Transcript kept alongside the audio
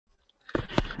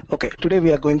Okay, today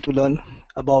we are going to learn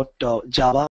about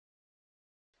Java.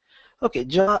 Okay,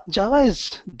 Java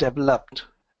is developed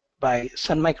by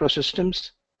Sun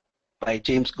Microsystems by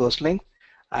James Gosling,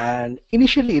 and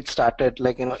initially it started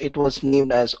it was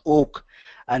named as Oak,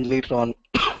 and later on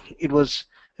it was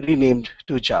renamed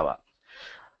to Java.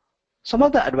 Some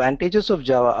of the advantages of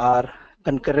Java are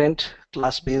concurrent,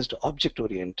 class-based,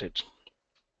 object-oriented.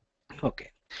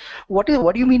 Okay, what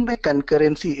do you mean by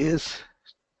concurrency? Is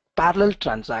parallel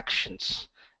transactions.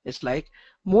 It's like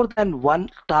more than one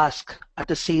task at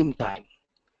the same time.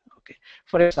 Okay.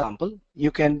 For example,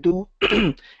 you can do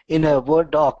in a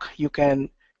Word doc, you can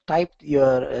type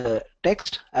your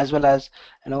text as well as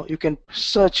you can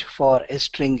search for a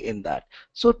string in that.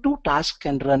 So two tasks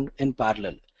can run in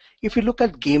parallel. If you look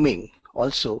at gaming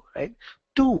also, right,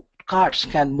 two cards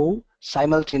can move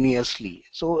simultaneously.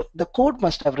 So the code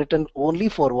must have written only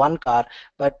for one card,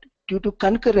 but due to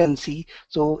concurrency,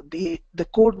 so the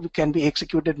code can be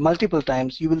executed multiple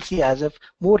times. You will see as if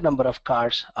more number of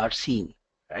cards are seen,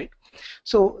 right?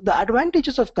 So the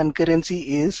advantages of concurrency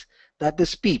is that the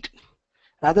speed.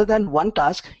 Rather than one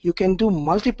task, you can do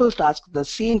multiple tasks at the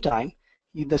same time.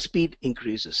 The speed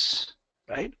increases,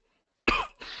 right?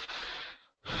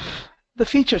 The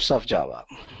features of Java.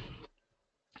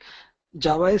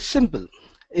 Java is simple.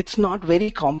 It's not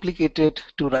very complicated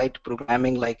to write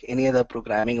programming like any other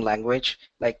programming language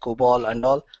like COBOL and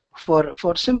all. For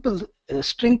simple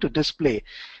string to display,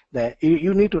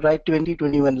 you need to write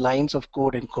 21 lines of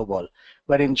code in COBOL.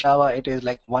 But in Java, it is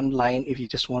like one line if you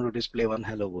just want to display one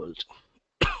hello world.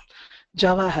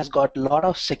 Java has got a lot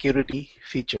of security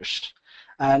features.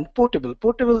 And portable.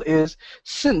 Portable is,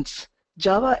 since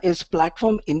Java is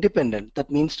platform independent, that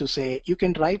means to say you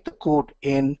can write the code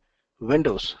in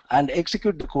Windows and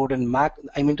execute the code in Mac.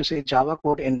 I mean to say Java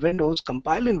code in Windows,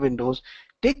 compile in Windows,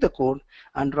 take the code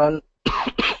and run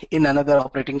in another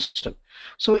operating system.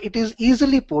 So it is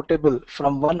easily portable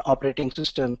from one operating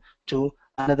system to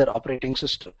another operating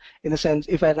system. In a sense,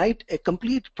 if I write a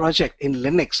complete project in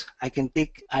Linux, I can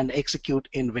take and execute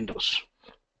in Windows.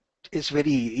 It's very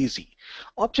easy.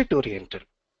 Object-oriented.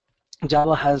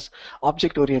 Java has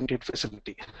object-oriented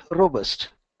facility. Robust.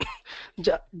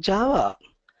 Java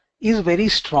is very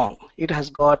strong. It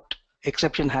has got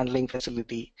exception handling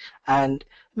facility and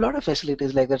a lot of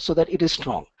facilities like that, so that it is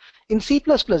strong. In C++,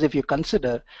 if you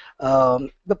consider,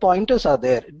 the pointers are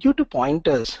there. Due to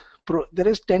pointers, there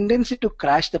is tendency to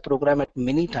crash the program at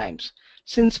many times.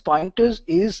 Since pointers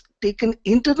is taken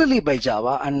internally by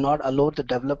Java and not allow the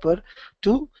developer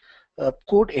to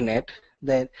code in it,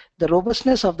 then the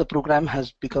robustness of the program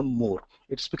has become more.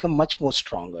 It's become much more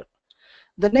stronger.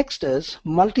 The next is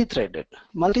multi-threaded.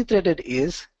 Multi-threaded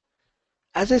is,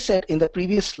 as I said in the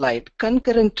previous slide,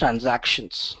 concurrent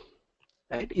transactions.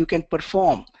 Right? You can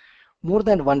perform more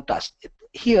than one task.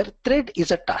 Here, thread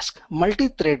is a task.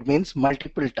 Multi-thread means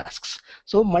multiple tasks.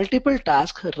 So multiple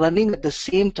tasks running at the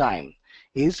same time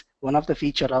is one of the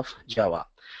features of Java.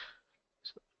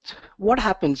 What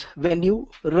happens when you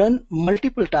run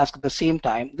multiple tasks at the same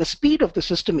time? The speed of the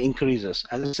system increases.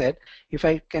 As I said, if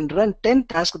I can run 10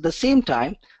 tasks at the same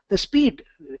time, the speed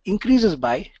increases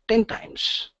by 10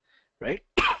 times, right?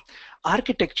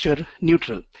 Architecture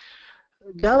neutral.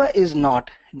 Java is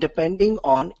not depending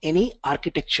on any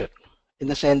architecture in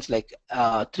the sense like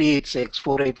 386,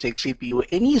 486 CPU,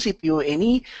 any CPU,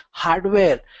 any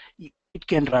hardware it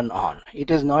can run on.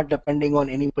 It is not depending on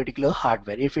any particular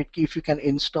hardware. If you can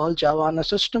install Java on a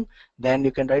system, then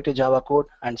you can write a Java code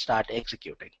and start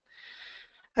executing.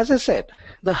 As I said,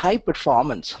 the high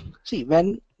performance. See,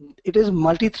 when it is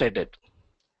multi-threaded,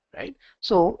 right?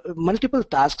 So multiple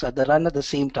tasks are run at the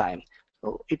same time.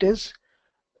 So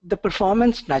the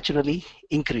performance naturally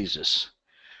increases.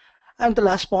 And the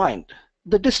last point,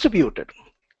 the distributed.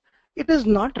 It is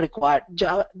not required.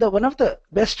 Java, one of the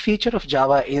best feature of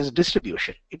Java is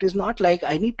distribution. It is not like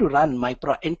I need to run my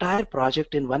entire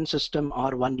project in one system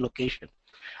or one location.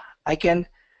 I can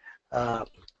have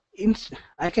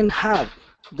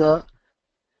the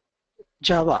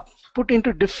Java put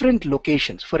into different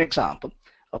locations. For example,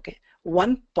 okay,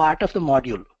 one part of the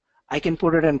module I can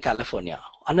put it in California,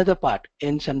 another part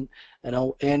in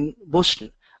in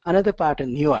Boston, another part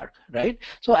in New York, right?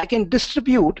 So I can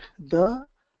distribute the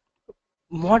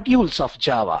modules of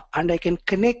Java and I can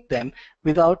connect them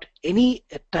without any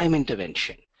time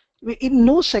intervention. In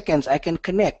no seconds I can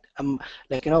connect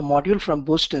module from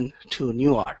Boston to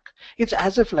New York. It's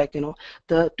as if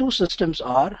the two systems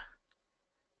are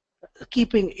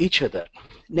keeping each other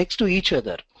next to each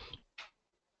other.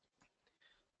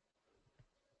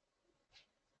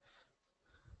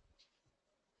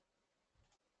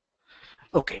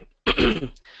 Okay.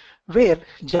 where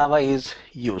Java is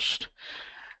used.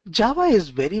 Java is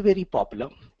very, very popular,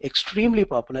 extremely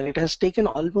popular. It has taken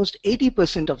almost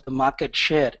 80% of the market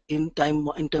share in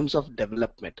terms of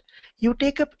development. You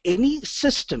take up any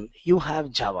system, you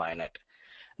have Java in it.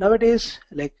 Nowadays,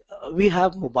 like we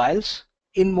have mobiles.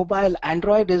 In mobile,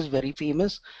 Android is very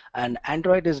famous, and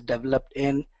Android is developed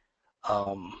in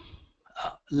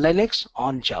Linux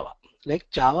on Java, like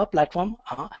Java platform,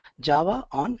 Java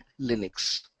on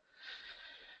Linux.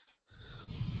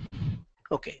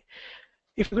 Okay.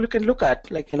 If you can look at,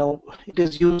 like, it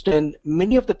is used in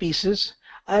many of the pieces,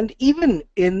 and even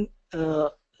in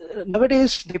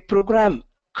nowadays they program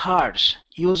cars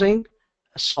using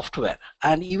software,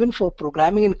 and even for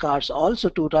programming in cars also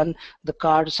to run the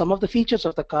car, some of the features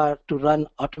of the car to run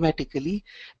automatically,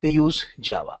 they use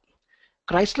Java.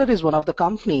 Chrysler is one of the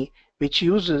company which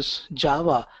uses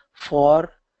Java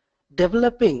for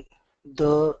developing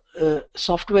the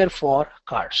software for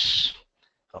cars.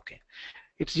 Okay.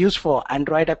 It's used for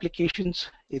Android applications,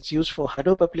 it's used for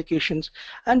Hadoop applications,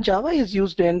 and Java is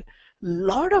used in a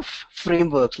lot of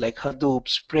frameworks like Hadoop,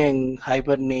 Spring,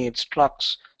 Hibernate,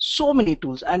 Structs, so many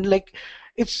tools, and like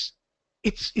it's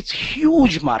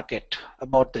huge market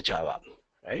about the Java,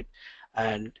 right?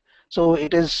 And so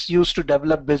it is used to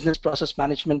develop business process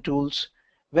management tools,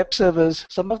 web servers.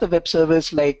 Some of the web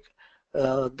servers like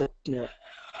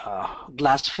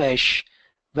Glassfish,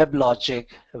 WebLogic,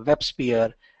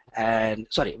 WebSphere, and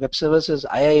web services,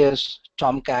 IIS,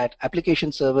 Tomcat,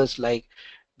 application servers like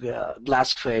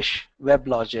Glassfish,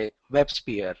 WebLogic,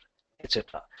 WebSphere,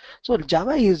 etc. So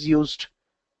Java is used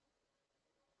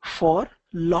for a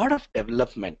lot of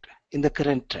development in the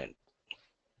current trend.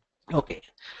 Okay,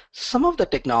 some of the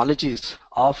technologies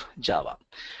of Java.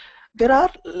 There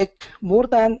are like more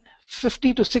than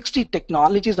 50 to 60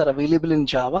 technologies that are available in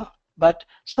Java, but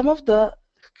some of the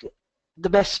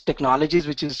best technologies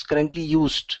which is currently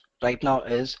used right now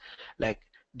is like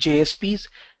JSPs.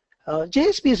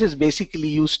 JSPs is basically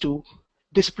used to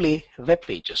display web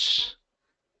pages.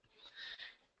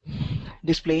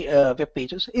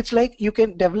 It's like you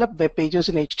can develop web pages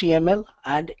in HTML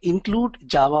and include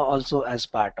Java also as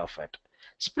part of it.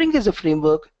 Spring is a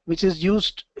framework which is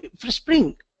used.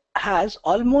 Spring has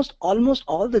almost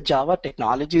all the Java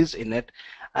technologies in it,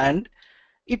 and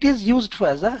it is used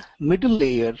as a middle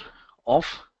layer of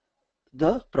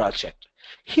the project.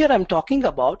 Here I'm talking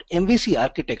about MVC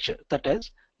architecture, that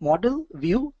is model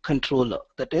view controller,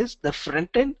 that is the front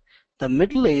end, the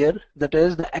middle layer, that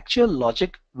is the actual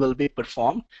logic will be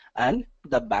performed, and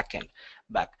the back end.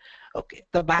 Okay,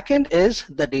 the back end is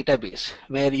the database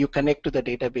where you connect to the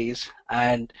database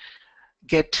and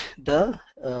get the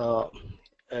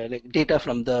like data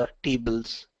from the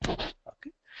tables.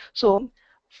 Okay, so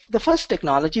the first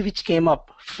technology which came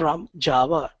up from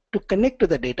Java to connect to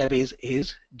the database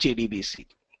is JDBC.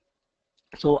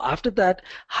 So after that,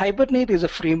 Hibernate is a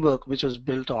framework which was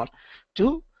built on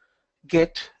to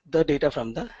get the data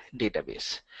from the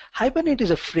database. Hibernate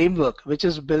is a framework which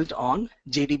is built on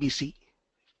JDBC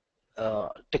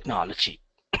technology.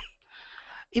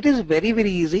 It is very, very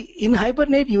easy. In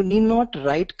Hibernate, you need not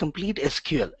write complete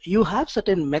SQL. You have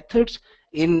certain methods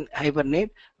in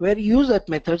Hibernate where you use that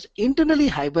methods. Internally,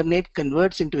 Hibernate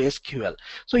converts into SQL.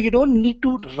 So you don't need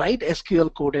to write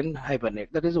SQL code in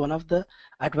Hibernate. That is one of the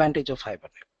advantage of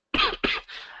Hibernate.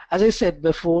 As I said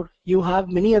before, you have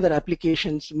many other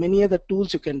applications, many other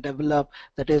tools you can develop.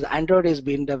 That is, Android is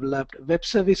being developed, web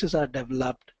services are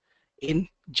developed in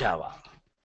Java.